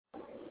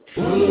It's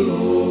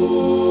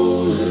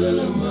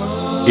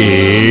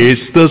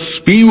the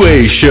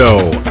Spiwe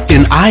Show,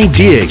 an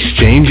idea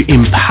exchange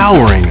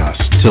empowering us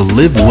to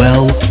live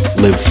well,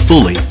 live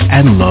fully,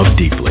 and love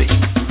deeply.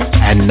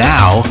 And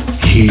now,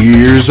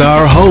 here's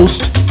our host,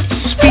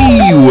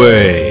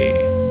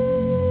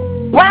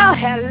 Spiwe. Well,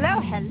 hello,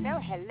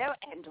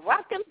 and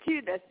welcome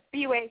to the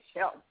Spiwe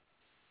Show.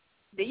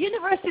 The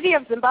University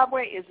of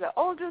Zimbabwe is the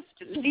oldest,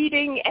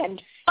 leading,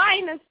 and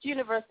finest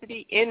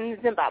university in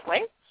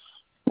Zimbabwe,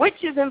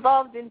 which is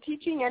involved in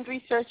teaching and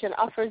research and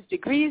offers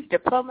degrees,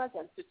 diplomas,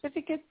 and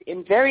certificates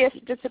in various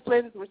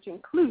disciplines, which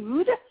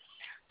include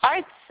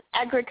arts,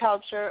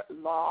 agriculture,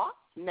 law,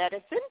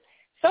 medicine,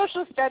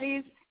 social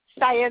studies,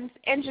 science,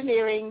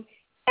 engineering,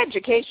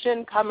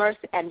 education, commerce,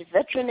 and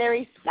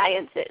veterinary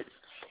sciences.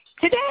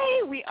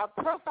 Today, we are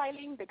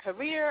profiling the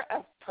career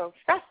of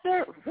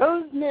Professor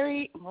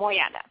Rosemary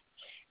Moyana.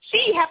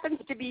 She happens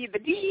to be the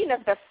Dean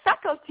of the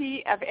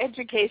Faculty of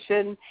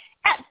Education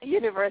at the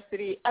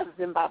University of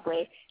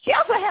Zimbabwe. She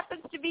also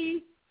happens to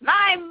be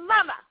my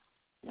mama.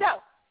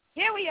 So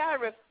here we are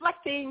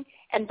reflecting,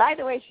 and by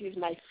the way, she's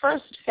my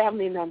first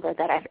family member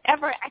that I've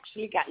ever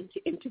actually gotten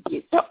to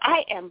interview. So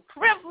I am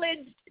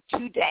privileged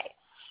today.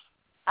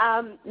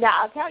 Now,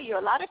 I'll tell you,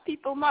 a lot of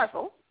people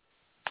marvel,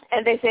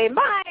 and they say,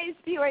 my,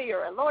 Spiwe,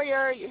 you're a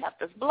lawyer, you have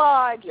this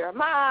blog, you're a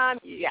mom,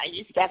 I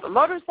used to have a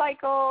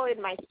motorcycle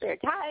in my spare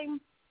time.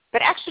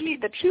 But actually,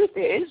 the truth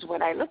is,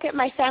 when I look at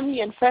my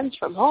family and friends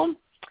from home,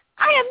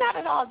 I am not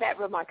at all that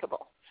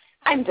remarkable.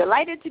 I'm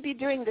delighted to be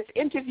doing this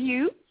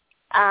interview,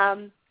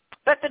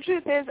 but the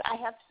truth is I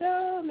have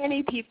so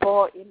many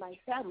people in my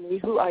family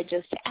who are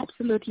just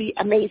absolutely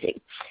amazing.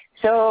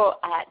 So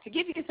to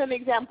give you some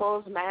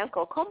examples, my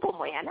uncle Kompo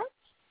Moyana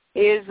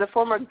is the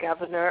former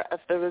governor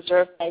of the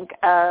Reserve Bank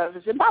of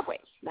Zimbabwe.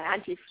 My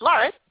auntie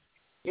Florence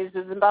is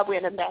the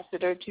Zimbabwean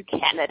ambassador to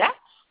Canada,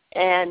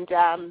 and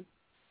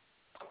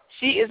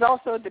she is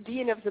also the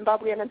dean of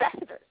Zimbabwean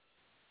ambassadors.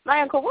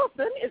 My uncle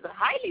Wilson is a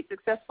highly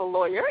successful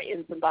lawyer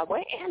in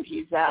Zimbabwe, and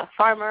he's a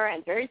farmer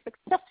and very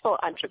successful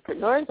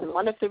entrepreneur, and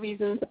one of the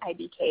reasons I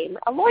became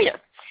a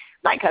lawyer.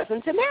 My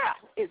cousin Tamara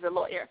is a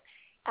lawyer.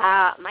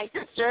 My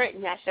sister,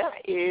 Nyasha,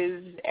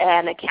 is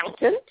an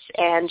accountant,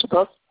 and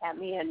both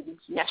Tammy and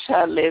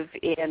Nyasha live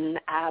in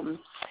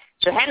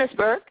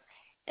Johannesburg.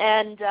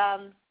 And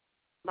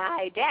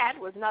my dad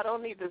was not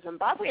only the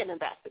Zimbabwean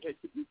ambassador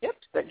to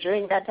Egypt, but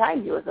during that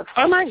time he was a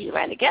farmer. He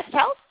ran a guest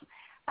house,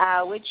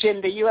 which in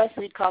the U.S.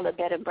 we'd call a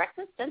bed and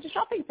breakfast, and a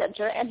shopping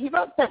center, and he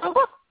wrote several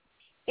books,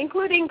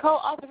 including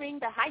co-authoring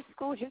the high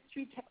school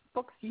history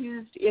textbooks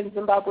used in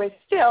Zimbabwe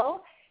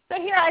still. So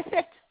here I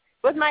sit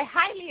with my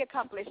highly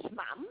accomplished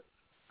mom,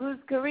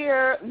 whose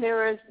career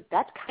mirrors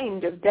that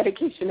kind of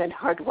dedication and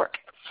hard work.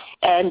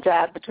 And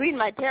between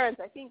my parents,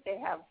 I think they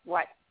have,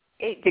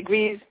 8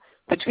 degrees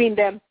between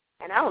them,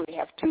 and I only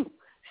have 2.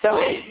 So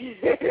it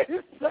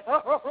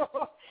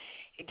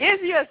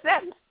gives you a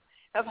sense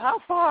of how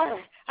far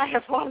I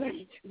have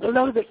fallen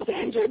below the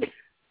standard.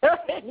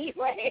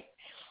 Anyway,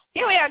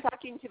 here we are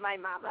talking to my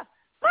mama.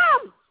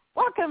 Mom,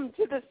 welcome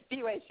to the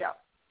Spiwe Show.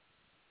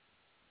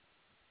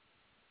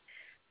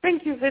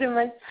 Thank you very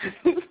much.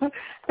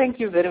 Thank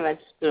you very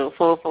much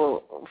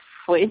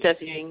for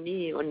interviewing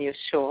me on your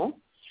show.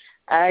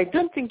 I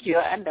don't think you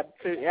are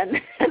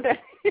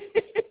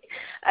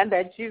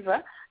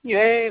underachiever. You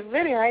are a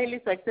very highly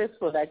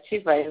successful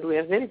achiever, and we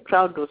are very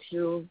proud of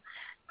you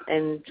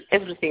and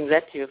everything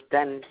that you've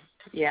done.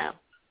 Yeah.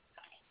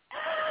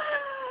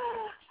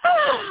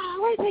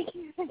 Well, thank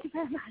you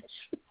very much.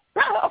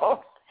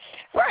 So,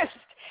 first,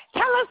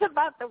 tell us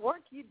about the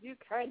work you do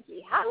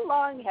currently. How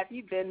long have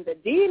you been the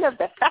Dean of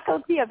the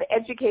Faculty of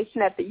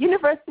Education at the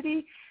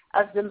University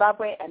of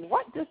Zimbabwe, and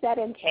what does that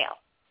entail?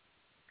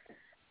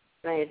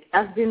 Right.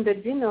 I've been the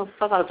Dean of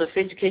Faculty of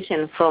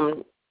Education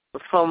from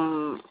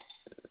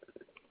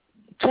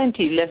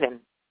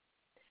 2011.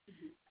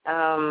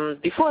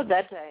 Before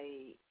that,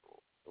 I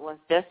was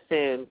just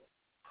a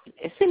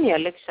senior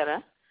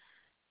lecturer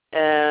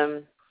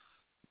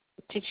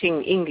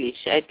teaching English.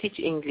 I teach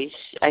English.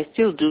 I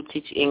still do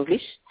teach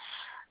English.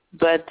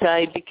 But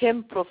I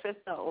became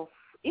professor of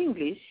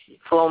English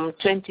from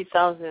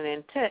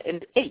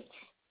 2008,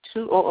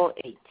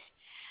 2008.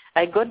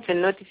 I got the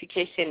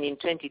notification in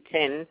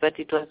 2010, but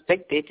it was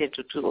backdated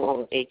to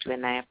 2008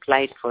 when I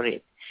applied for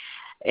it.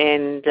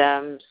 And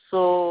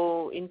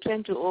so in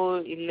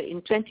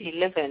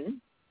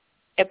 2011,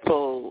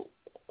 April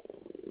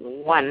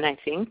 1, I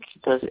think,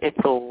 it was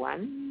April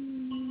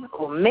 1,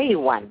 or May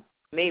 1,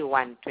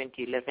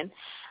 2011,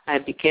 I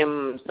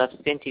became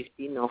substantive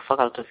Dean of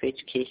Faculty of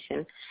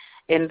Education.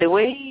 And the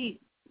way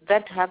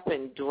that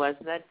happened was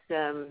that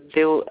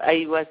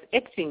I was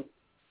acting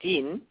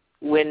Dean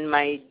when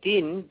my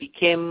Dean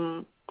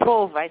became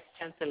pro-Vice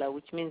Chancellor,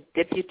 which means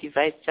Deputy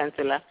Vice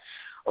Chancellor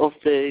of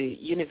the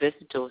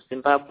University of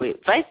Zimbabwe.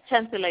 Vice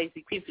Chancellor is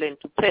equivalent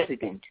to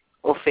President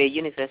of a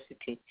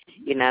university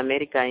in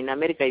America. In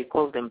America, you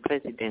call them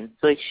presidents.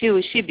 So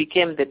she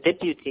became the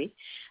deputy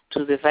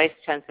to the Vice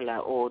Chancellor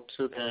or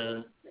to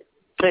the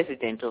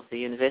President of the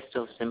University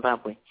of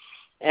Zimbabwe.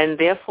 And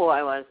therefore,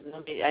 I was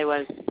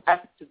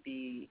asked to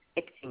be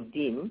acting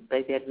dean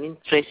by the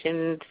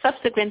administration.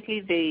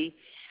 Subsequently, they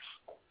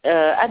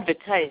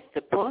advertised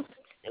the post.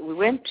 We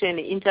went to an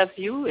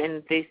interview,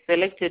 and they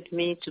selected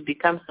me to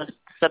become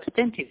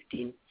substantive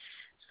dean.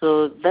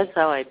 So that's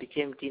how I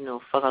became dean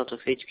of Faculty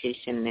of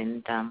Education,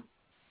 and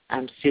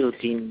I'm still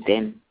dean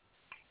then.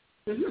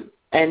 Mm-hmm.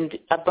 And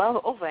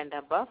over and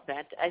above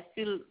that, I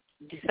still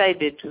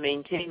decided to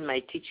maintain my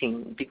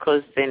teaching,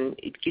 because then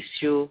it gives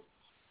you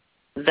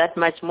that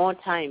much more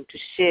time to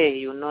share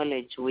your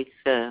knowledge with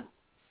the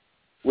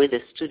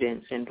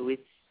students and with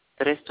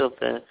the rest of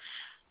the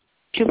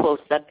pupils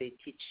that they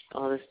teach,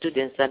 or the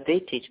students that they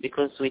teach,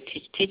 because we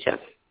teach teachers.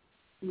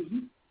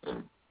 Mm-hmm.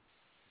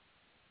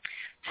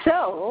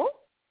 So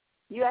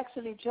you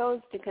actually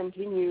chose to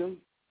continue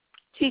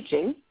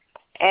teaching,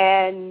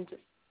 and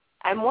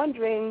I'm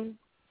wondering,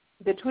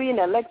 between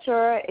a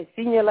lecturer, a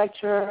senior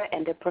lecturer,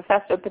 and a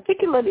professor,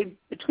 particularly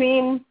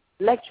between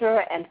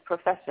lecturer and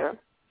professor,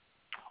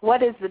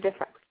 what is the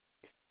difference?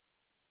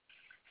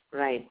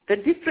 Right. The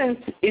difference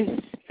is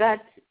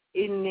that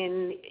we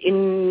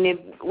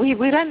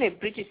run a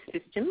British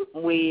system.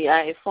 We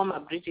are a former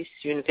British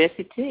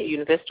university,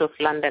 University of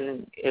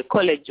London,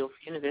 College of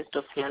University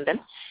of London.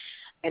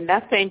 And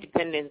after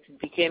independence, it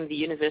became the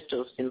University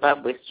of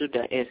Zimbabwe,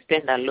 a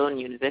standalone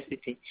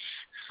university.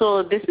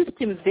 So the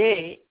system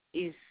there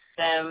is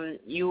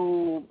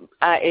you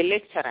are a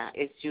lecturer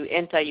as you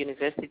enter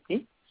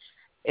university.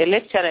 A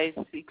lecturer is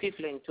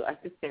equivalent to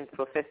assistant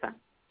professor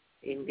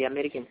in the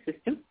American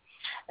system.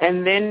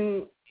 And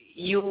then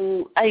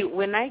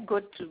when I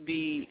got to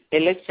be a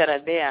lecturer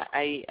there,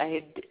 I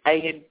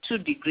had 2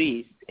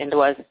 degrees and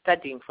was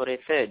studying for a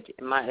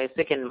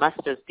second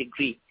master's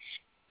degree.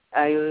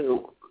 I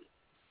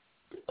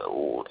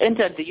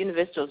entered the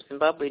University of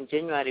Zimbabwe in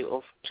January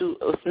of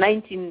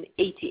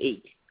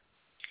 1988.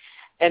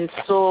 And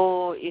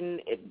so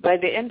by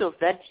the end of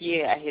that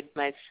year, I had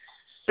my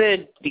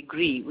 3rd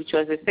degree, which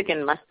was a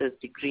second master's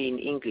degree in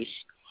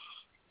English.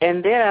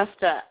 And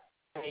thereafter,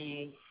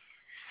 I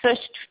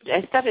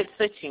started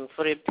searching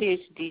for a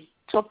PhD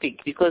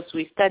topic, because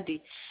we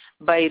study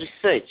by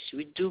research.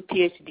 We do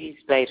PhDs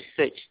by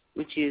research,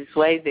 which is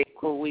why we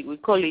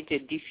call it a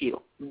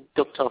DPhil,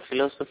 Doctor of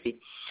Philosophy.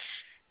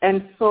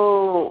 And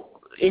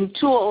so in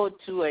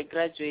 2002, I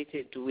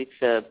graduated with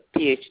a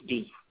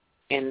PhD,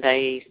 and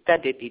I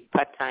studied it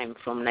part-time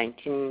from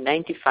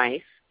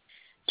 1995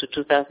 to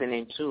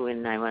 2002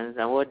 when I was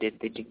awarded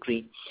the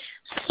degree.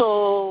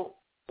 So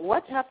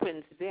what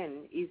happens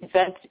then is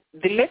that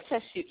the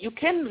lectureship, you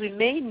can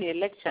remain a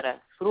lecturer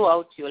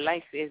throughout your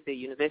life as a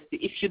university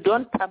if you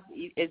don't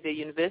as a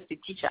university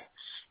teacher,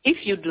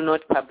 if you do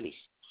not publish.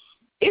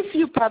 If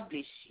you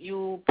publish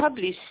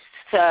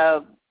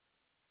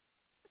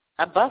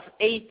above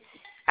 8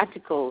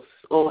 articles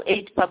or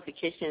 8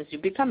 publications, you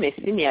become a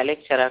senior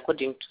lecturer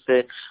according to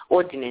the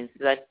ordinance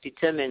that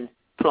determines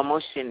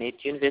promotion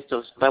at University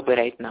of Zimbabwe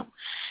right now.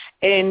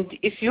 And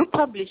if you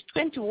publish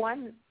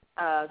 21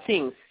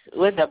 things,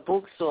 whether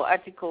books or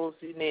articles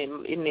in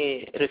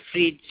a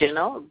refereed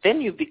journal,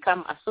 then you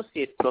become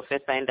associate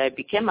professor, and I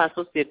became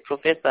associate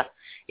professor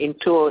in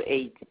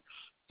 2008.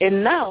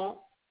 And now,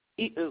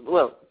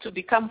 to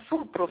become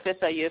full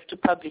professor, you have to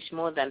publish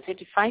more than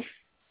 35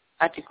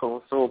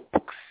 articles or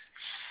books,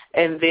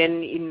 and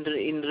then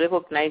in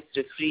recognized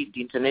refereed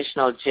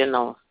international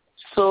journals.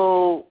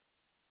 So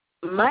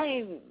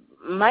my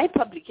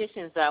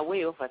publications are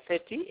way over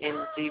 30, and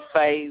if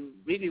I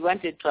really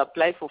wanted to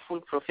apply for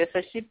full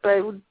professorship, I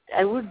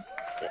would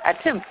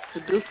attempt to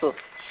do so.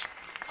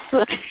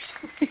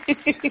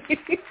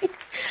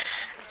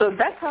 So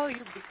that's how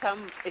you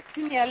become a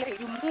senior.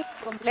 You move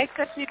from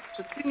lectureship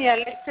to senior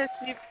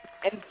lectureship,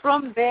 and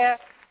from there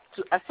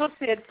to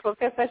associate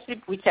professorship,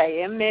 which I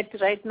am at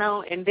right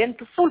now, and then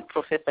to full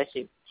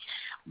professorship.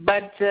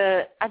 But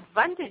the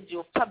advantage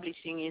of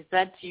publishing is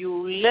that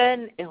you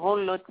learn a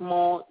whole lot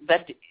more.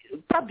 That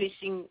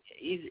publishing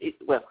is,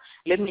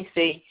 let me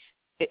say,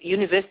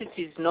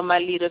 universities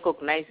normally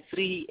recognize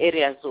 3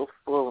 areas of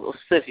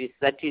service.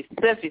 That is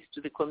service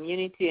to the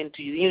community and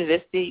to the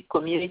university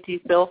community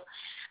itself,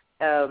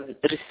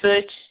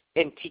 research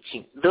and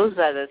teaching. Those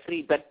are the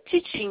 3. But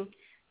teaching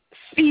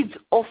feeds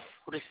off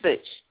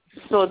research.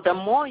 So the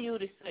more you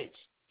research,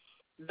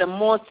 the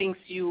more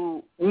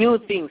new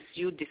things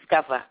you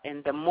discover,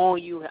 and the more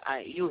you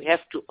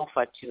have to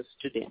offer to your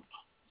students.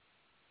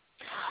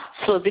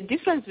 So the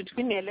difference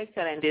between a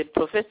lecturer and a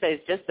professor is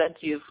just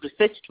that you've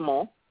researched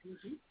more,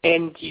 mm-hmm.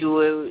 and you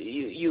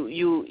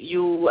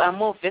are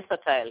more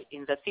versatile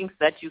in the things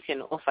that you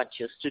can offer to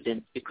your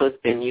students, because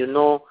then you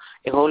know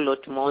a whole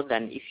lot more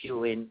than if you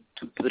were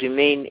to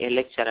remain a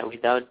lecturer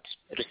without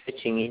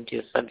researching into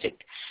your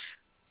subject.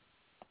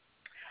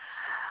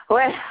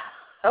 Well,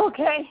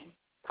 okay.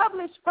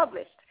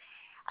 Published.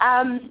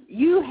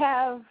 You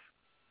have,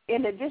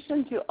 in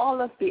addition to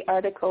all of the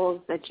articles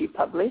that you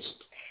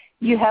published,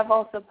 you have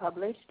also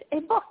published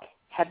a book,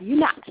 have you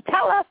not?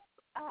 Tell us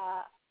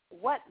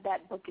what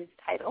that book is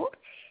titled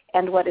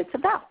and what it's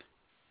about.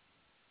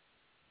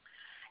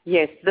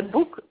 Yes, the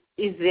book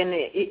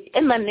it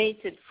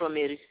emanated from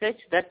a research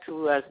that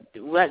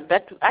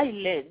I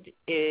led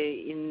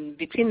in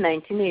between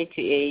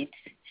 1988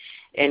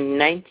 and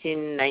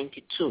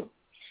 1992.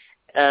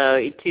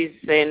 It is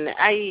an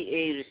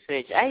IAA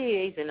research.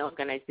 IAA is an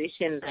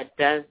organization that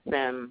does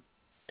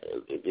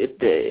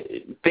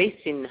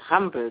based in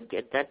Hamburg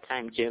at that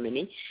time,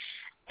 Germany.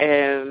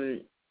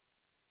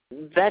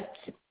 That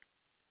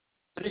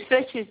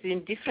researches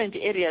in different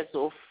areas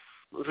of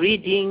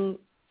reading,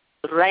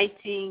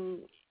 writing,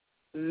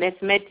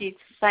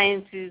 mathematics,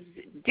 sciences,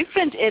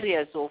 different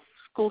areas of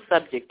school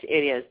subject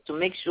areas to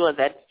make sure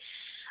that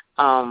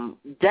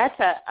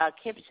data are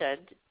captured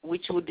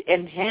which would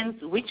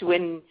enhance,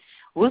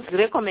 whose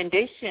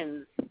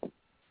recommendations,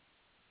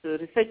 the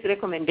research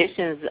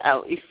recommendations,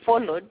 if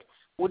followed,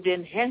 would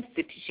enhance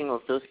the teaching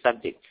of those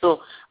subjects.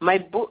 So my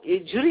book,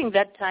 during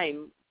that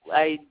time,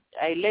 I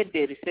led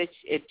the research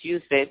at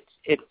UZ.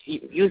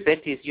 UZ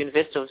is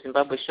University of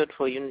Zimbabwe, short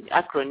for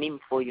acronym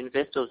for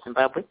University of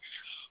Zimbabwe.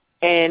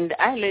 And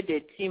I led a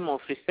team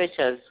of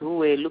researchers who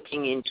were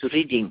looking into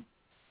reading.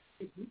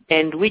 Mm-hmm.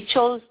 And we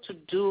chose to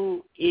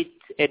do it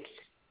at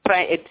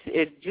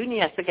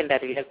junior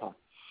secondary level.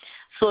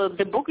 So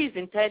the book is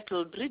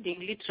entitled Reading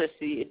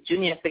Literacy at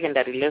Junior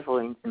Secondary Level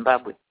in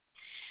Zimbabwe.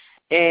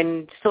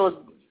 And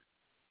so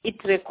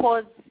it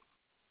records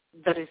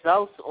the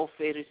results of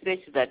a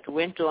research that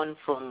went on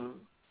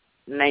from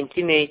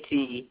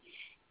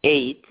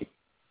 1988,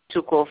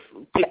 took off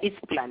its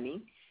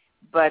planning,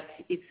 but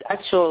its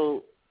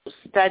actual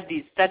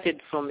study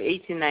started from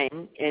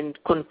 89 and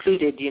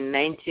concluded in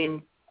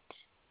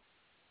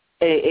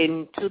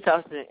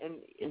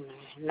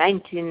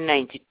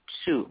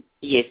 1992.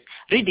 Yes,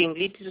 Reading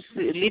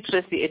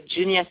Literacy at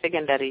Junior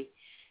Secondary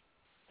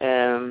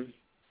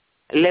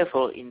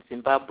level in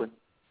Zimbabwe.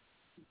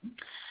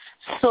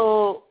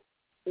 So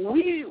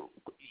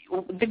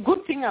the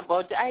good thing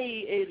about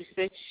IEA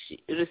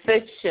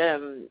research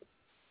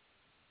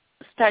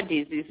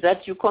studies is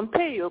that you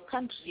compare your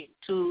country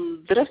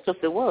to the rest of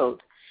the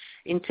world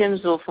in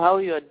terms of how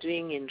you are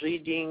doing in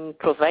reading,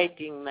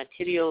 providing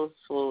materials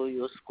for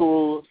your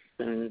schools,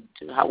 and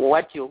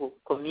what your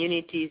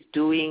community is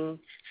doing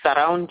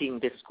surrounding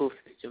the school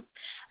system.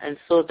 And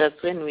so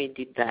that's when we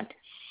did that.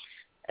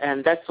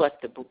 And that's what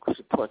the book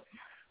reports.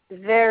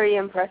 Very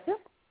impressive.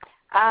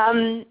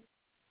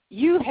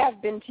 You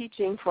have been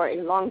teaching for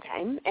a long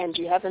time, and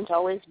you haven't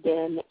always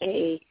been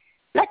a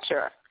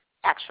lecturer,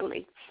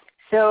 actually.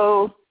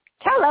 So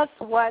tell us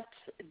what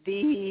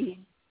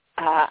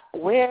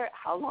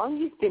how long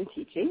you've been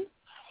teaching,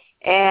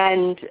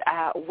 and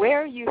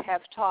where you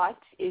have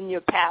taught in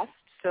your past,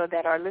 so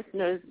that our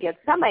listeners get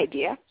some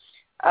idea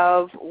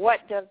of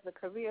what does the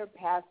career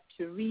path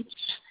to reach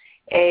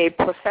a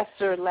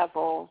professor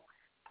level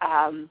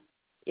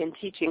in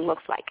teaching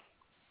looks like.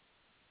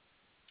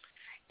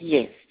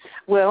 Yes.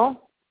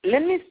 Well,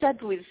 let me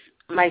start with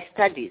my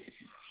studies.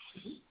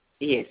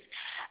 Yes.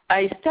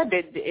 I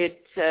studied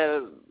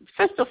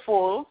first of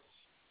all,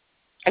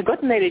 I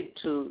got married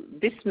to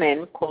this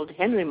man called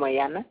Henry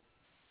Moyana.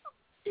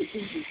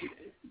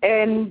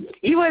 And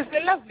he was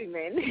a lovely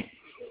man,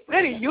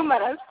 very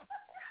humorous,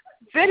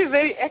 very,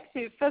 very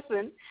active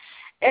person,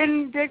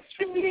 and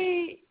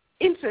extremely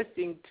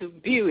interesting to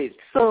be with.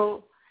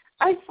 So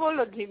I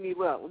followed him.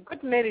 Well, we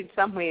got married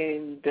somewhere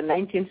in the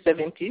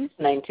 1970s,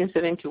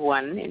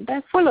 1971, and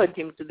I followed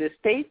him to the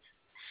States,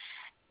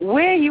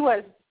 where he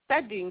was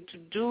studying to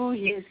do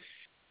his,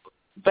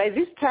 by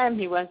this time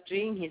he was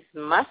doing his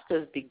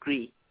master's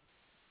degree.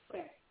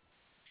 Where?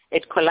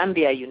 At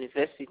Columbia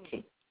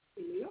University.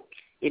 In New York?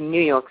 In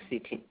New York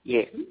City,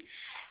 yes. Mm-hmm.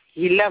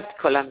 He loved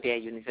Columbia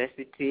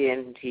University,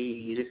 and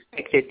he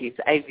respected his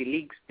Ivy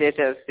League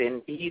status,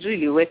 and he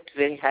really worked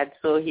very hard.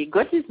 So he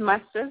got his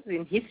master's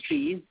in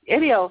history. His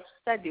area of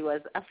study was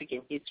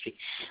African history.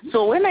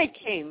 So when I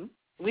came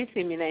with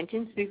him in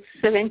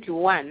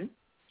 1971,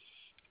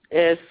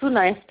 soon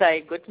after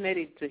I got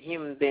married to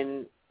him,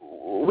 then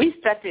we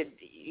started,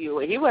 he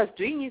was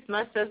doing his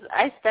master's.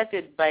 I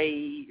started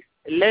by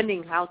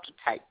learning how to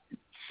type,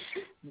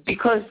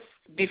 because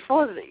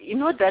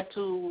in order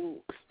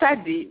to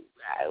study,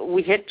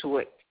 we had to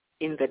work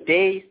in the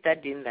day,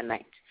 study in the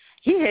night.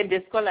 He had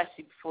a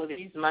scholarship for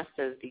his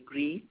master's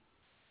degree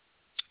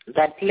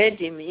that led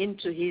him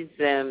into his,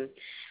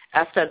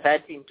 after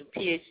that, into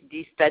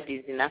PhD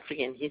studies in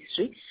African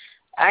history.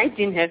 I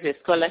didn't have a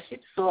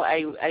scholarship, so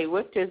I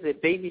worked as a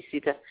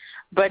babysitter.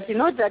 But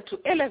in order to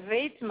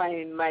elevate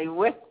my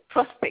work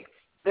prospects,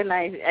 then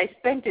I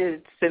spent a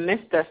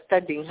semester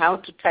studying how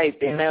to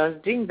type, and I was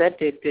doing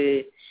that at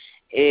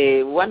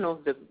one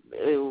of the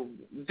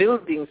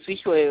buildings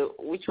which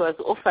was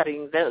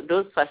offering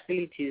those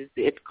facilities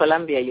at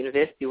Columbia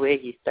University, where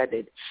he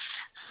studied.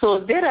 So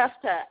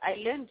thereafter, I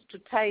learned to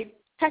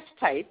touch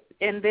type,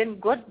 and then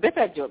got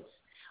better jobs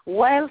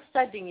while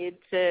studying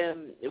it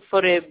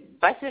for a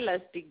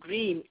bachelor's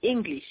degree in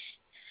English.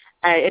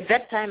 At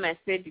that time, I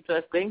said it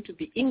was going to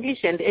be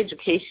English and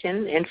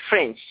education and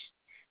French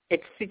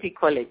at City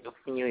College of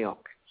New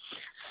York.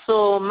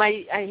 So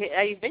I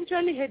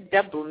eventually had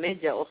double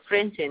major of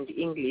French and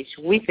English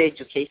with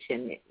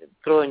education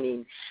thrown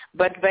in.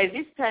 But by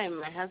this time,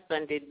 my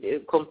husband had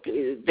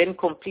then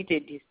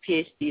completed his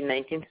PhD in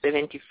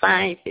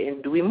 1975,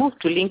 and we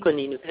moved to Lincoln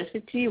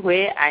University,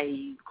 where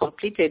I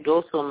completed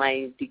also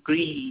my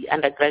degree,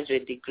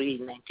 undergraduate degree,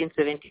 in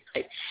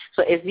 1975.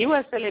 So as he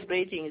was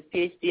celebrating his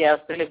PhD, I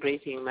was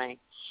celebrating my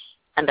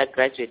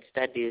undergraduate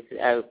studies,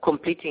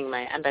 completing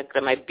my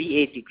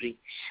BA degree.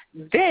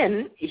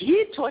 Then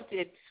he taught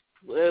at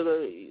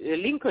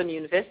Lincoln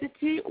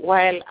University,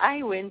 while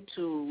I went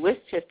to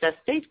Westchester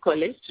State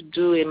College to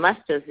do a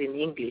master's in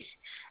English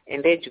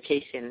and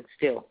education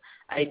still.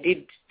 I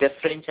did the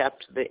French up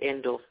to the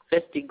end of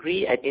first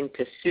degree. I didn't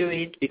pursue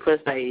it because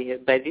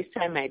by this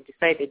time I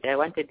decided I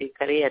wanted a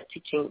career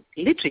teaching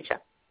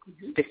literature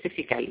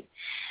specifically.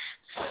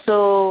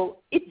 So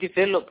it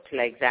developed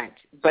like that.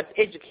 But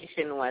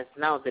education was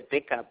now the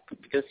backup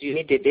because you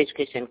needed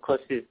education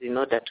courses in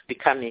order to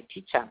become a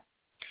teacher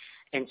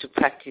and to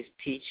practice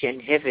teach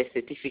and have a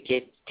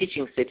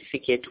teaching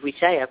certificate,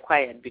 which I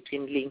acquired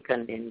between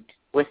Lincoln and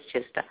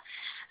Westchester.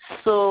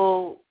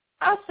 So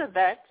after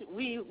that,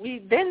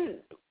 we then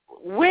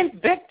went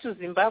back to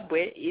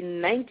Zimbabwe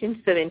in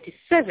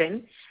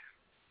 1977,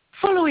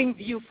 following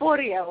the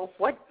euphoria of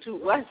what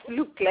to us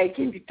looked like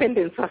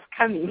independence was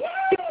coming.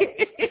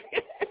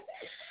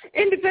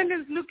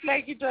 Independence looked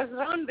like it was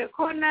around the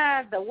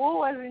corner. The war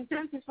was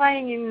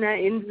intensifying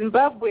in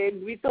Zimbabwe,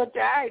 and we thought,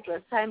 it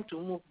was time to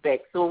move back.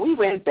 So we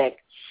went back.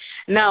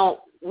 Now,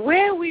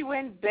 when we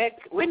went back,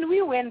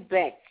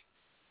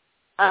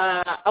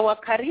 our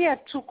career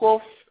took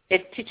off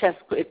at teacher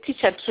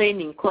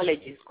training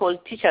colleges called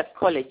teachers'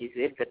 colleges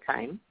at the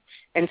time,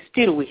 and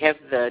still we have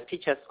the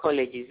teachers'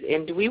 colleges.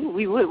 And we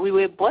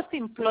were both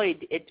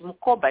employed at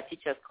Mukoba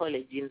Teachers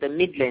College in the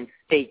Midlands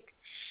state,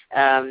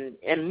 and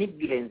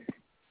Midlands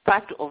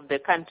part of the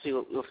country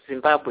of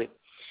Zimbabwe.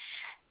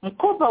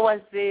 Mukoba was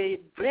a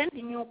brand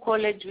new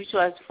college which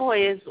was 4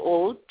 years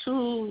old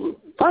to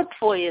about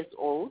 4 years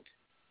old,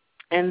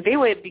 and they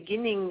were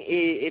beginning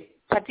a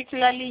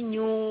particularly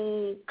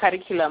new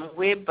curriculum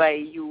whereby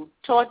you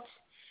taught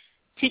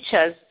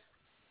teachers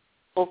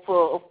of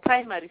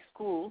primary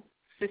school,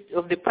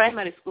 of the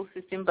primary school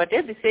system, but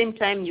at the same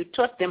time you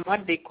taught them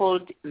what they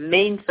called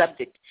main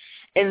subject.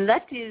 And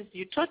that is,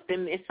 you taught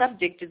them a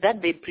subject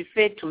that they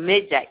prefer to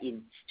major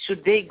in,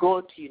 should they go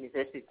to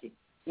university.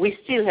 We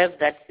still have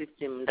that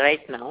system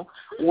right now,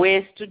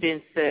 where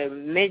students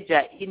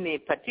major in a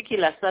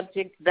particular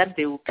subject that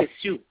they will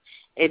pursue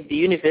at the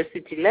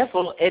university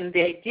level. And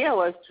the idea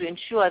was to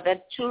ensure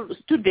that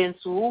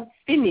students who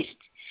finished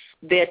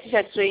their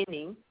teacher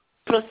training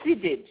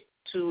proceeded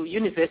to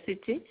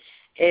university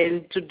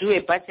and to do a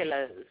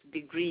bachelor's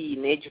degree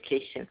in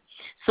education.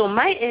 So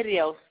my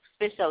area of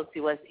specialty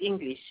was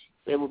English,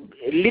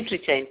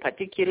 literature in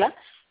particular,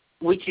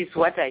 which is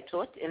what I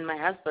taught, and my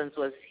husband's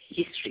was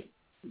history.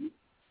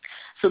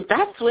 So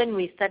that's when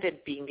we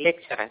started being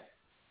lecturers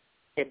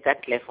at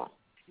that level.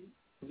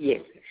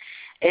 Yes.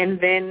 And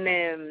then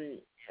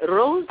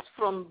rose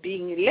from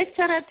being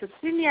lecturer to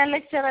senior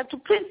lecturer to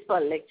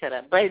principal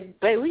lecturer,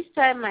 by which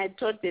time I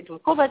taught at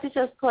Mukoba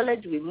Teachers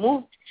College. We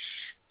moved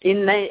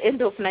in the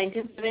end of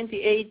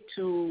 1978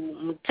 to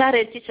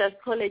Mutare Teachers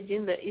College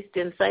in the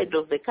eastern side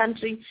of the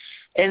country.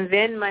 And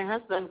then my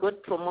husband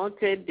got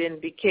promoted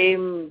and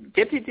became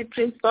deputy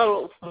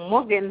principal of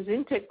Morgan's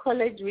Intake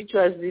College, which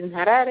was in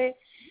Harare.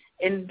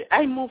 And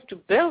I moved to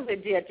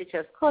Belvedere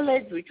Teachers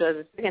College, which was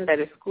a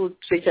secondary school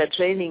teacher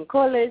training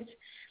college.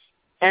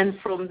 And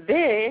from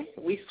there,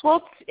 we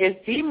swapped. As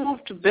he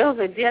moved to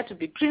Belvedere to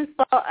be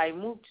principal, I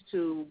moved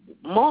to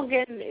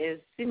Morgan as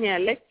senior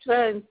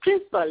lecturer and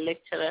principal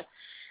lecturer.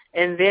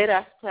 And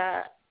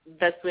thereafter,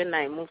 that's when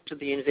I moved to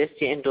the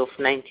university end of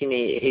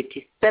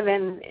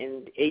 1987,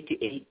 and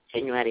 88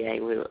 January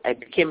I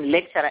became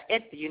lecturer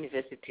at the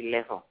university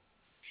level.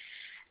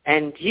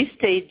 And he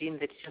stayed in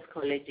the teachers'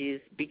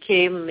 colleges,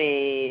 became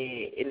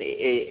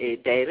a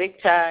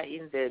director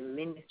in the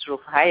Ministry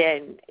of Higher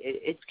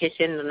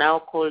Education, now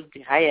called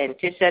Higher and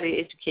Tertiary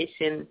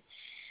Education.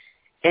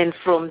 And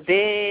from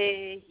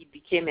there, he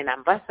became an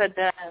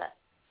ambassador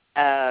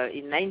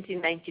in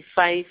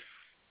 1995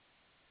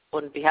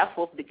 on behalf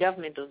of the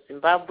government of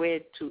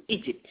Zimbabwe to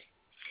Egypt.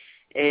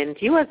 And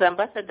he was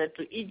ambassador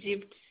to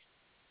Egypt,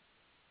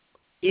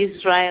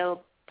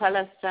 Israel,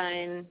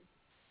 Palestine,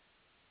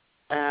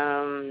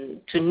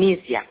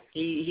 Tunisia.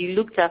 He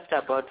looked after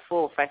about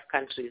 4 or 5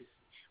 countries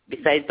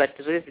besides, but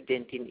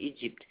resident in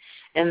Egypt.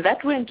 And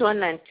that went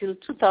on until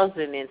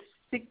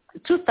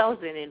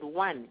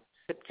 2001,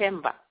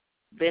 September.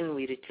 Then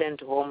we returned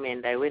home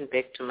and I went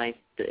back to my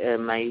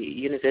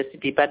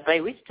university. But by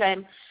which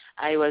time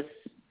I was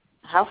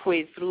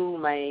halfway through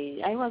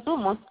I was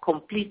almost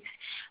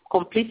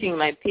completing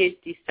my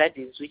PhD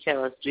studies, which I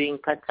was doing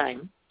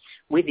part-time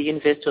with the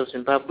University of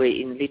Zimbabwe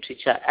in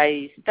literature.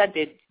 I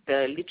studied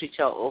the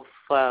literature of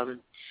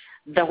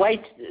the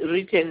white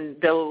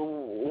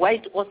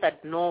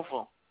authored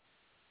novel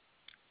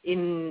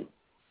in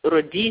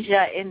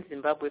Rhodesia and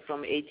Zimbabwe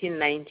from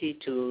 1890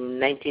 to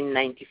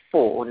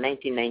 1994 or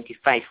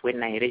 1995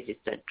 when I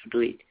registered to do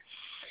it.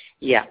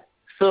 Yeah.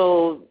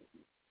 So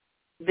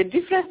the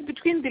difference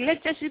between the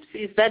lectureships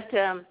is that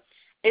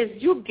as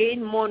you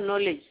gain more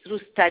knowledge through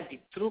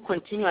study, through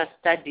continuous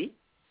study,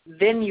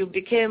 then you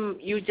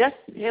just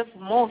have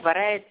more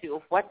variety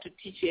of what to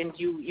teach, and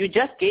you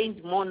just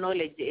gained more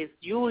knowledge as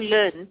you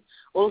learn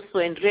also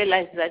and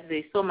realize that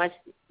there's so much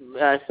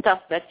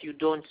stuff that you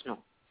don't know.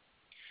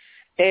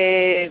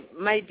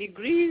 My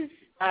degrees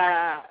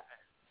are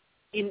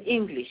in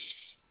English,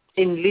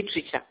 in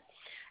literature,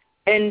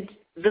 and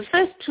the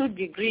first 2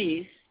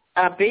 degrees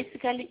are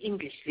basically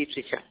English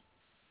literature.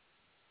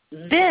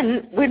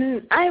 Then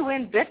when I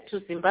went back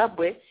to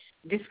Zimbabwe,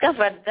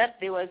 discovered that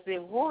there was a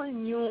whole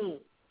new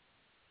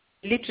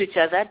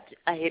literature that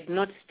I had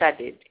not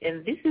studied,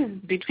 and this is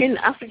between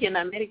African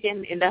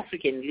American and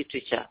African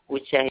literature,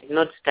 which I had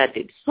not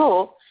studied.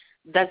 So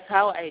that's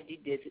how I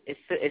did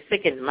a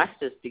second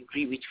master's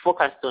degree, which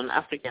focused on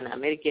African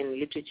American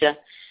literature,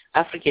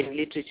 African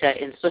literature,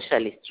 and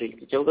socialist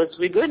literature. Because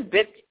we went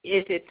back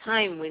at a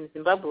time when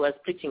Zimbabwe was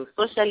preaching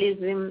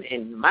socialism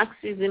and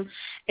Marxism,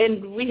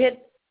 and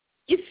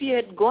if you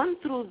had gone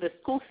through the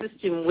school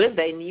system,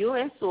 whether in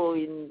US or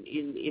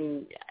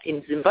in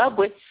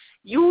Zimbabwe,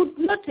 you would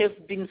not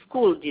have been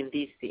schooled in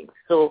these things.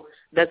 So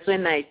that's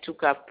when I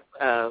took up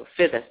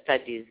further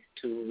studies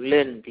to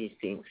learn these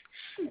things.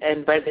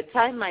 And by the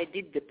time I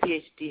did the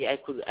PhD, I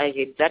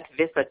had that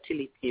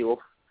versatility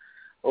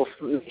of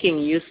making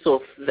use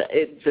of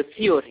the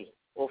theory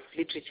of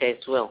literature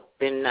as well.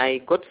 Then I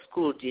got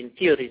schooled in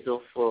theories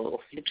of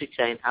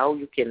literature and how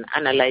you can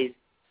analyze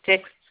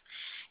texts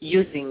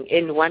using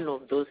any one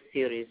of those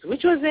theories,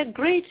 which was a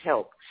great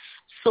help.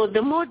 So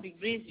the more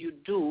degrees you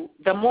do,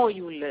 the more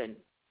you learn.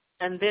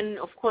 And then,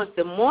 of course,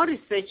 the more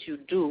research you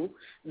do,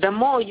 the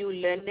more you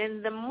learn,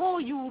 and the more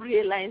you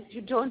realize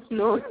you don't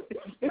know.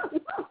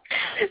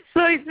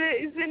 So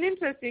it's an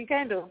interesting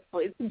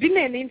it's been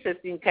an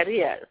interesting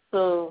career.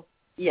 So,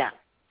 yeah.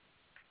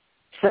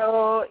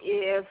 So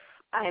if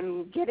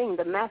I'm getting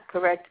the math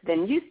correct,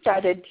 then you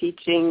started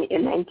teaching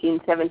in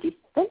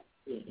 1977?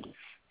 Mm-hmm.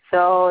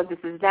 So this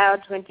is now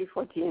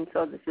 2014,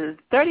 so this is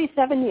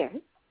 37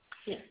 years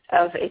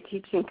of a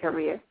teaching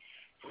career.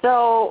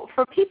 So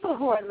for people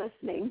who are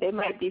listening, they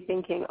might be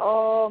thinking,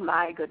 oh,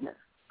 my goodness,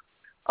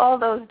 all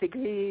those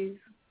degrees,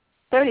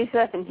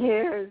 37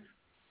 years,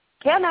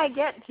 can I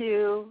get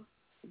to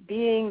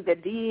being the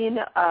dean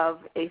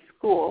of a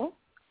school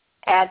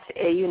at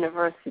a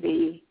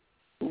university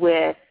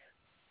with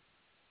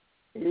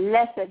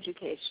less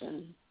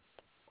education,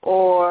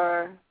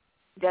 or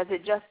does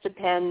it just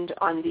depend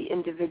on the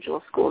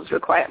individual school's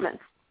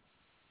requirements?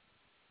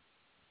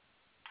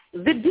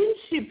 The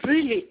deanship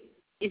really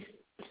is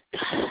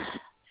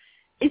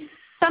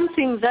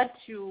something that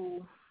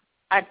you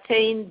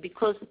attain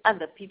because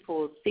other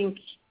people think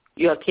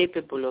you are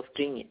capable of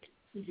doing it.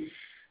 Mm-hmm.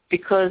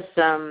 Because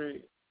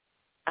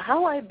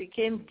how I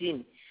became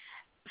dean,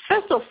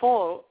 first of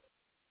all,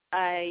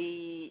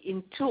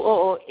 in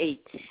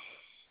 2008,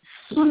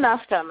 soon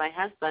after my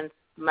husband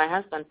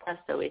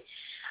passed away,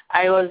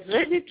 I was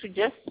ready to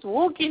just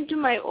walk into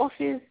my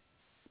office,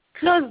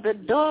 close the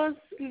door,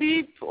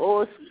 sleep,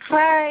 or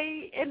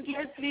cry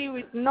endlessly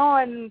with no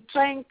one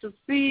trying to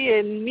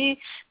see me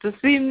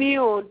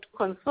or to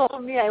console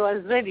me. I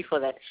was ready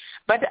for that.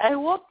 But I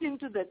walked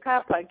into the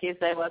car park as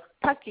I was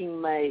parking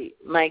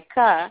my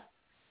car.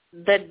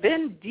 That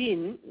then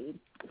dean,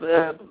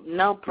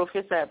 now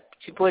Professor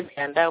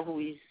Chipodyanda, who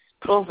is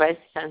Pro-Vice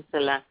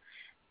Chancellor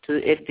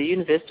at the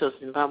University of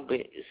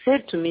Zimbabwe,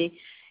 said to me,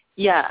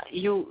 yeah,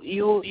 you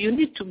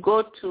need to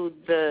go to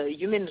the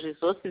Human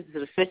Resources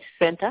Research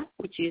Center,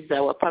 which is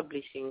our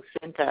publishing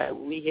center.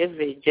 We have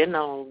a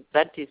journal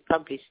that is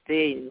published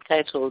there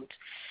entitled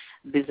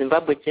the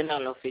Zimbabwe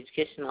Journal of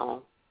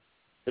Educational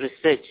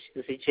Research,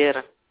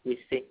 ZIJERA, we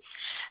say.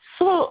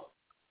 So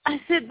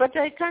I said, but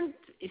I can't.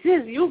 He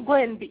says, you go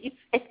and be its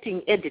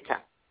acting editor.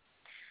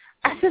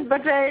 I said,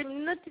 but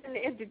I'm not an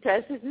editor.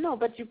 I said, no,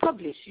 but you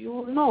publish.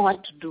 You know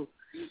what to do.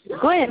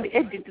 Go and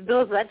edit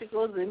those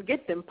articles and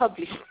get them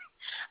published.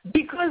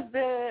 Because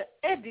the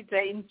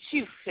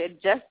editor-in-chief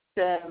had just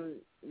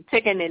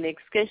taken an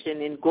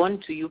excursion and gone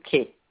to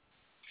UK.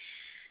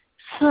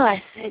 So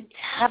I said,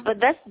 but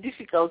that's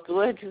difficult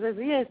work. He says,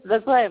 yes,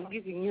 that's why I'm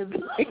giving you the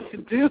work to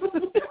do.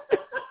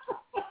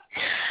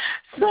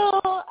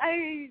 So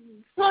I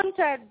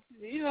sauntered,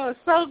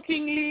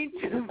 sulkingly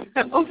to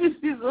the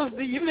offices of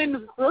the Human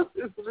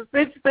Resources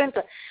Research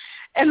Center.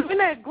 And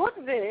when I got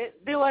there,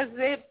 there was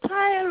a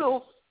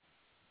pile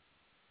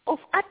of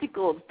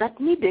articles that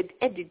needed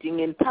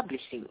editing and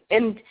publishing.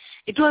 And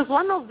it was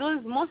one of those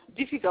most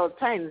difficult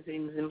times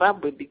in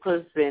Zimbabwe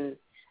because then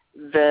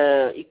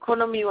the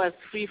economy was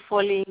free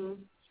falling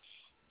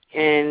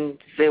and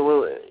there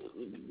were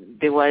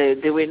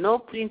no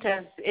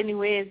printers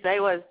anywhere. I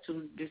was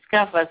to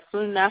discover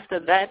soon after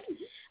that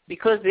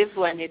because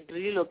everyone had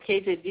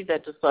relocated either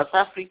to South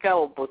Africa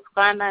or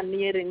Botswana,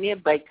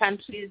 nearby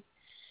countries.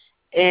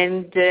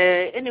 And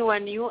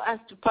anyone you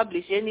asked to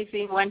publish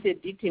anything wanted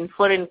it in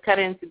foreign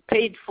currency,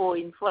 paid for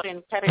in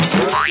foreign currency.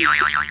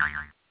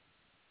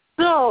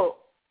 So,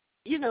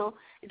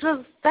 it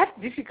was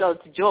that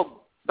difficult job.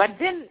 But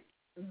then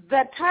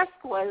the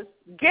task was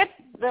get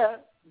the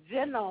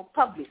journal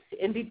published,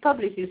 and it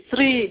publishes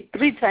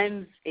three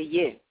times a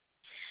year.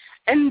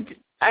 And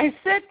I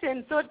sat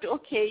and thought,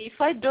 okay, if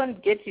I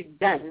don't get it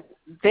done,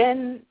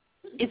 then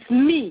it's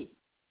me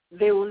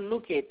they will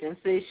look at and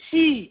say,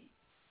 she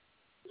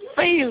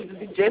failed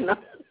the journal.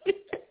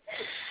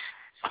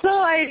 So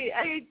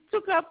I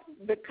took up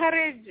the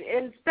courage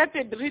and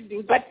started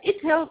reading, but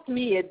it helped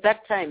me at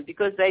that time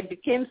because I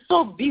became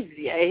so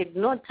busy. I had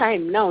no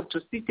time now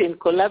to sit and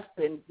collapse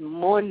and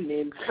moan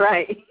and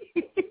cry,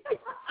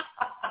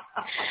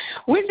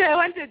 which I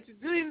wanted to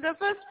do in the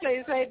first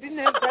place. I didn't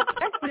have that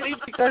luxury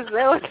because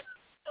I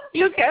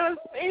was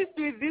faced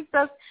with this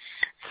stuff.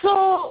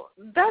 So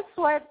that's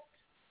what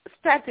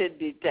started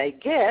it, I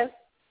guess,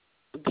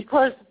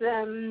 because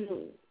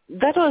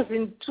that was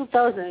in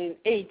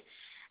 2008.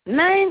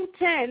 9,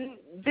 10,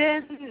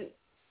 then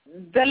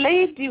the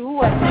lady who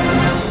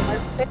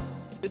was set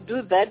to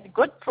do that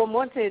got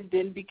promoted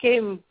and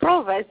became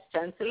pro-vice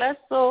chancellor,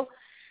 so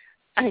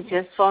I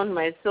just found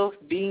myself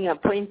being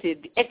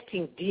appointed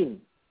acting dean.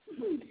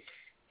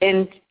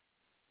 And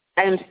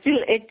I'm still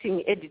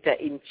acting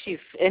editor-in-chief.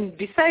 And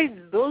besides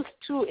those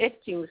two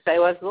actings, I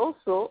was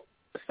also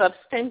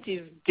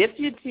substantive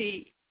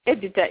deputy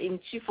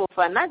editor-in-chief of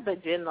another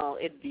journal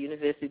at the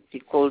university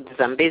called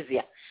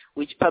Zimbabwean,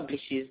 which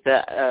publishes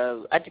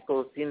the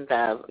articles in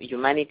the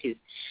humanities.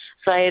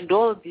 So I had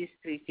all these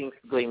three things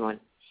going on.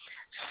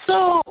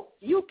 So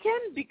you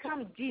can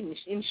become dean,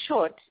 in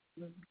short,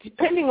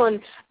 depending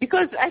on,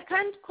 because I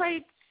can't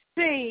quite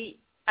say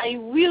I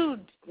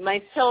willed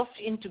myself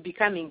into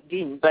becoming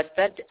dean, but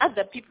that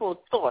other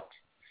people thought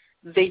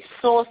they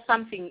saw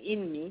something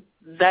in me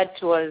that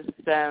was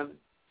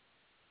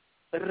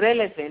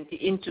relevant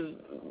into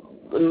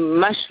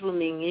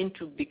mushrooming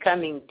into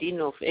becoming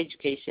dean of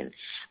education,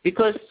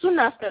 because soon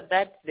after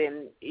that,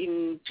 then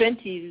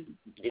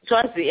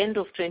towards the end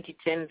of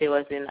 2010, there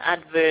was an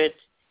advert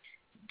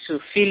to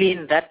fill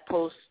in that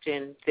post,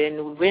 and then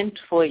we went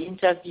for an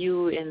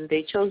interview, and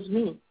they chose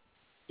me.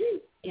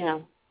 Yeah.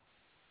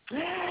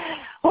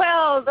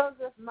 Well, those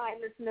of my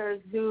listeners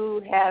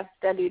who have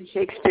studied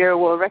Shakespeare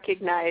will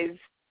recognize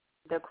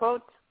the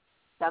quote,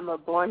 "Some are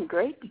born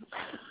great,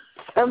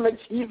 some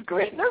achieve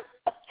greatness,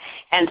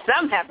 and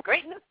some have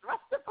greatness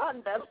thrust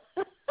upon them."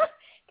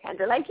 Kind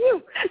of like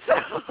you.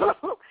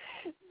 So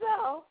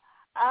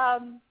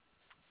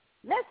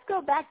let's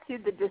go back to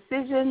the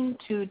decision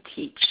to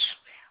teach.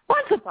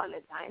 Once upon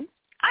a time,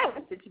 I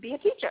wanted to be a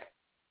teacher.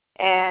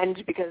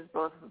 And because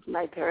both of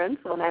my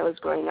parents, when I was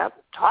growing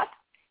up, taught.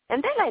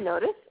 And then I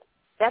noticed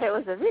that it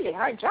was a really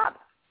hard job.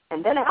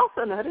 And then I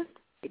also noticed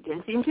it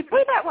didn't seem to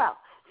pay that well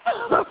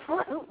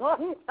for a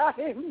long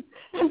time.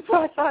 And so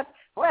I thought,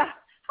 well,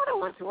 I don't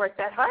want to work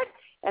that hard.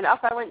 And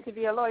off I went to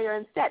be a lawyer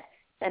instead.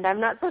 And I'm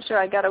not so sure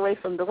I got away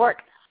from the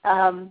work.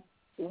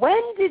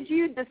 When did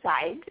you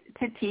decide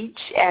to teach,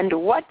 and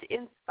what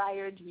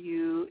inspired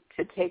you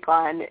to take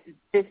on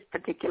this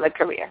particular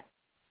career?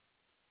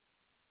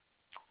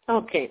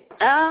 Okay.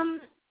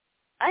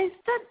 I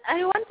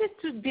wanted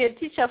to be a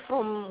teacher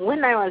from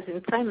when I was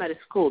in primary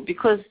school,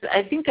 because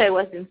I think I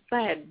was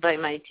inspired by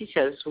my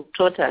teachers who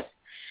taught us.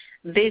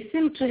 They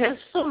seemed to have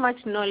so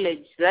much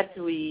knowledge that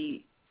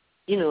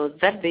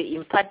that they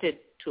imparted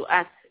to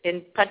us,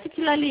 and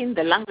particularly in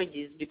the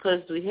languages,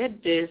 because we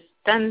had the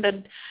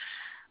standard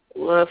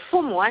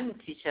Form 1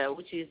 teacher,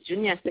 which is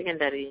junior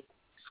secondary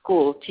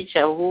school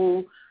teacher,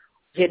 who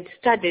had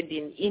studied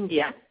in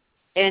India,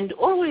 and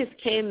always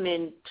came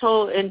and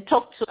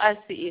talked to us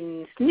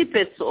in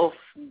snippets of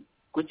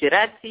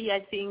Gujarati,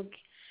 I think,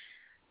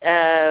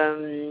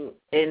 and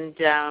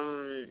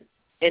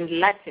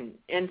Latin.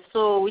 And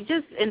so we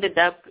just ended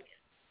up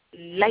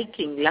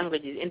liking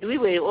languages, and we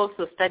were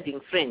also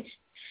studying French.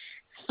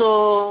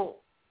 So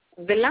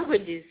the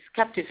languages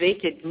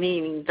captivated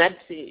me, that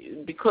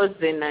because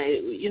then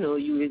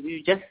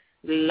you just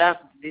loved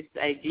this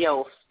idea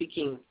of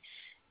speaking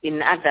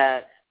in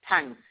other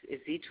tongues, as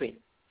it were.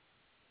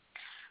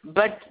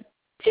 But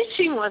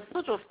teaching was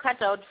sort of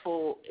cut out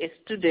for a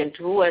student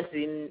who was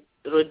in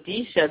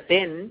Rhodesia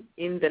then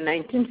in the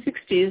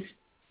 1960s,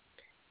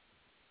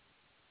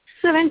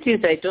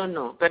 70s, I don't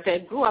know. But I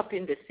grew up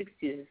in the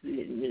 60s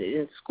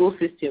in school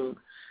system,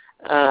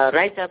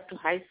 right up to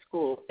high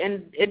school.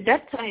 And at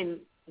that time,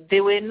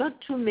 there were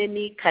not too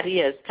many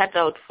careers cut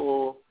out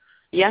for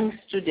young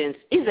students.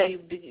 Either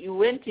you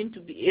went into,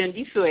 and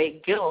if you were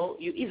a girl,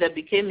 you either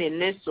became a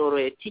nurse or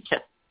a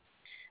teacher,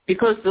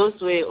 because those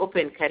were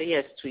open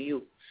careers to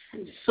you.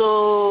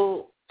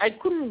 So I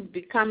couldn't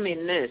become a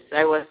nurse.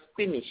 I was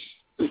squeamish.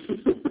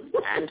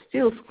 I'm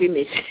still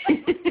squeamish.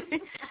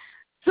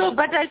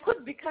 But I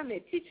could become a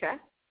teacher.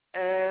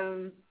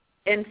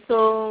 And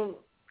so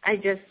I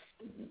just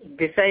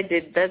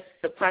decided that's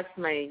the path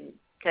my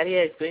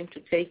career is going to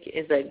take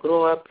as I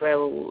grow up.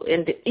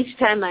 And each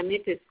time I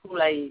met a school,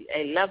 I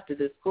loved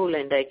the school,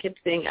 and I kept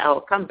saying,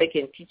 I'll come back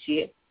and teach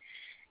here.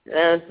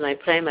 That was my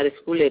primary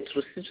school at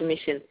Rusitu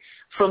Mission.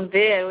 From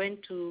there, I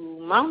went to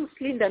Mount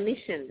Slinda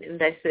Mission,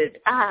 and I said,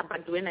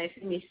 but when I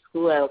finish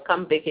school, I'll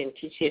come back and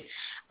teach here.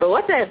 But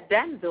what I've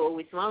done, though,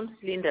 with Mount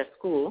Slinda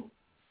School,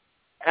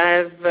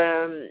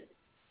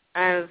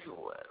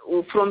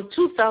 from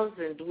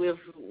 2000,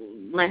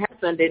 my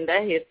husband and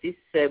I had this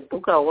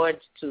book award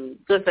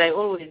because I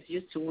always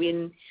used to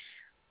win,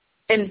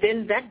 and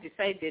then that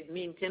decided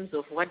me in terms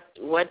of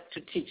what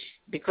to teach,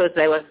 because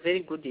I was very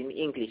good in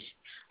English.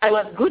 I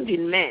was good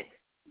in math,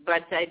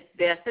 but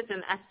there are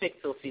certain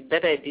aspects of it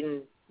that I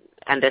didn't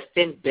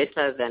understand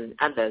better than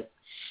others.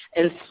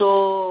 And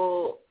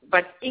so,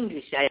 but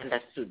English I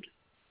understood,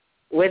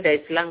 whether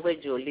it's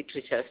language or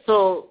literature.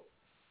 So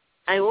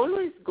I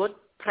always got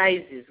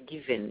prizes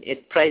given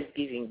at prize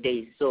giving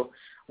days. So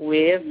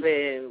we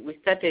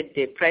started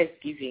the prize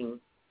giving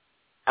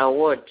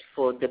award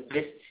for the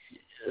best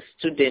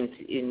student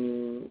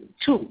in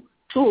two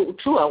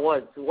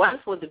awards. One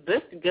for the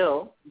best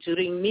girl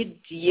during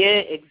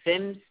mid-year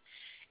exams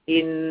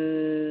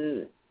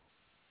in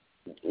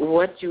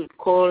what you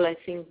call, I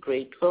think,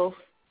 grade 12.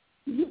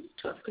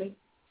 12th grade.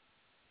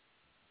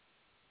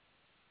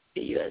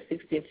 You are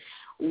 16.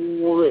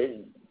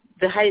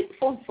 The high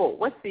Form 4.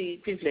 What's the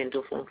equivalent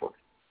of Form 4?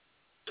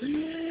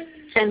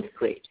 10th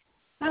grade.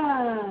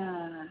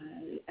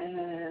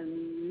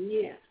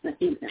 Yes.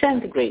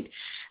 10th grade.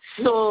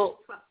 So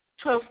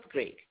 12th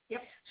grade.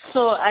 Yep.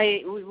 So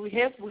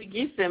we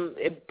give them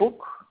a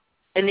book,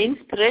 an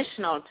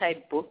inspirational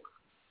type book,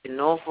 a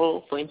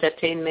novel for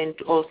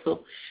entertainment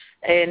also,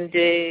 and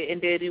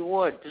a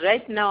reward.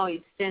 Right now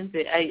it stands.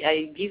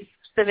 I give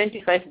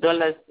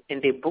 $75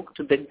 and a book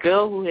to the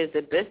girl who has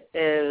the best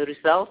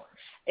result,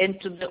 and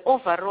to the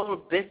overall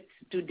best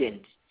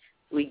student,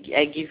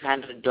 I give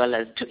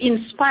 $100 to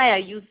inspire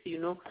youth,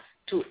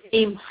 to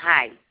aim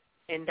high.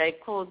 And I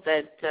call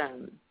that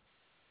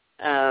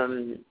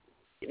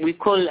we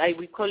call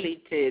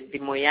it the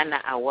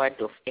Moyana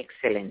Award of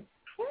Excellence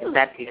at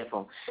that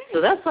level. So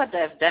that's what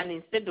I've done.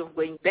 Instead of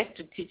going back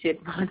to teach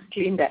at Mount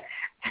Slinda,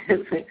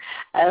 we've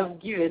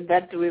given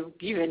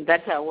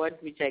that award,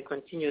 which I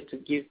continue to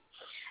give.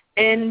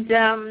 And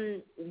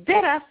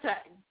thereafter,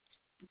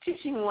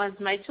 teaching was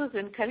my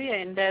chosen career,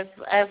 and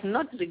I've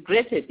not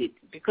regretted it,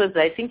 because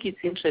I think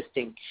it's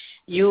interesting.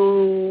 As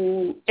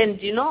you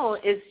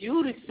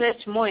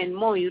research more and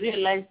more, you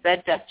realize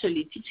that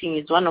actually teaching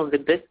is one of the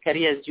best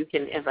careers you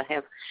can ever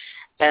have.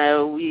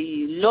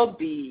 We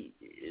lobby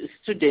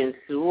students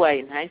who are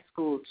in high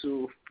school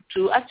to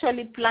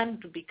actually plan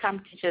to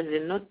become teachers,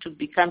 and not to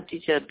become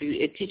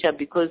a teacher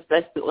because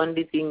that's the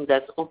only thing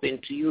that's open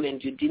to you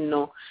and you didn't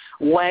know,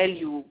 while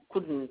you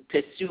couldn't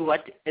pursue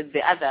what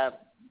the other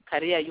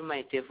career you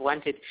might have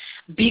wanted.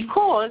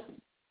 Because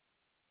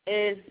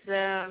as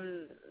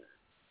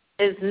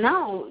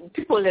now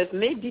people have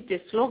made it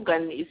a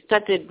slogan. It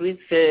started with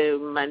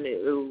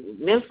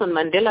Nelson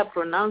Mandela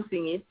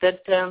pronouncing it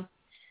that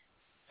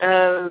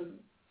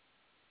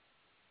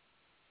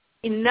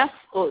enough,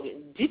 or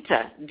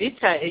DITA,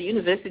 a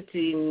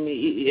university in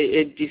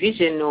a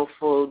division of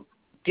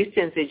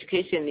distance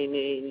education in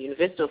the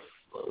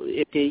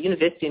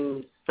university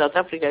in South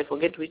Africa, I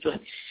forget which one,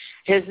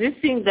 has this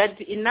thing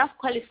that enough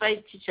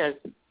qualified teachers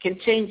can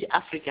change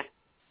Africa,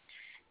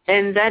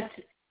 and that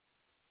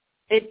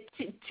a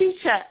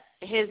teacher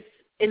has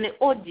an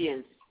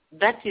audience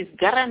that is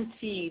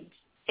guaranteed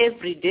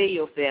every day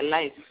of their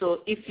life.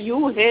 So if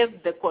you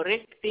have the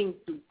correct thing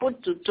to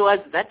put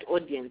towards that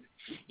audience,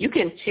 you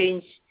can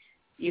change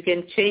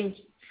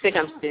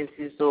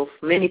circumstances of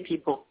many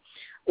people.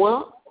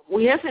 Well,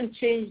 we haven't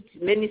changed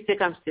many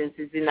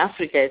circumstances in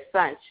Africa as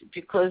such,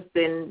 because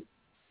then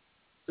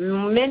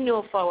many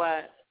of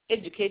our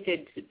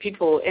educated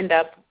people end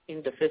up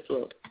in the first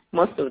world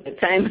most of the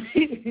time.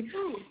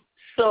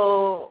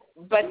 So,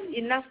 but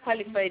enough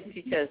qualified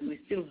teachers, we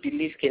still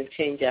believe, can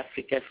change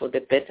Africa for the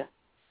better.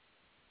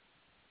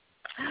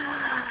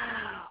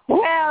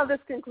 Well, this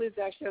concludes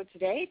our show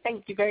today.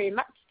 Thank you very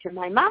much to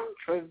my mom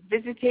for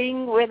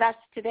visiting with us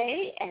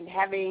today and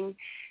having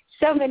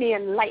so many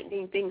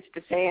enlightening things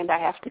to say. And I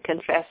have to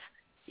confess,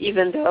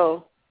 even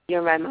though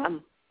you're my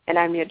mom and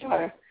I'm your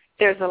daughter,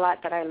 there's a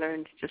lot that I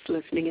learned just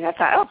listening. And I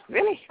thought, oh,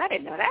 really? I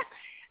didn't know that.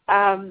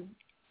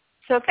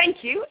 So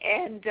thank you.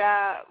 And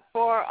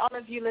for all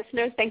of you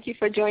listeners, thank you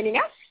for joining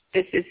us.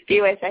 This is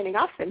Spiwe signing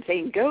off and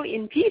saying go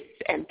in peace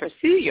and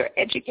pursue your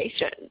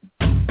education.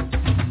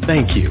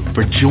 Thank you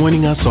for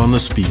joining us on The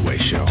Spiwe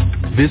Show.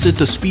 Visit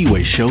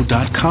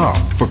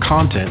thespiweshow.com for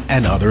content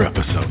and other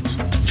episodes.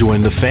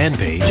 Join the fan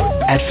page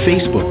at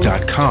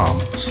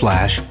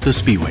facebook.com/The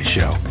Spiwe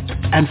Show.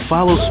 And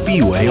follow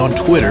Spiwe on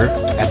Twitter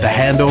at the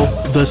handle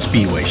The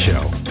Spiwe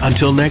Show.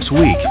 Until next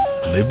week,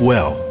 live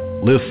well,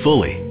 live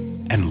fully,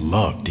 and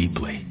love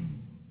deeply.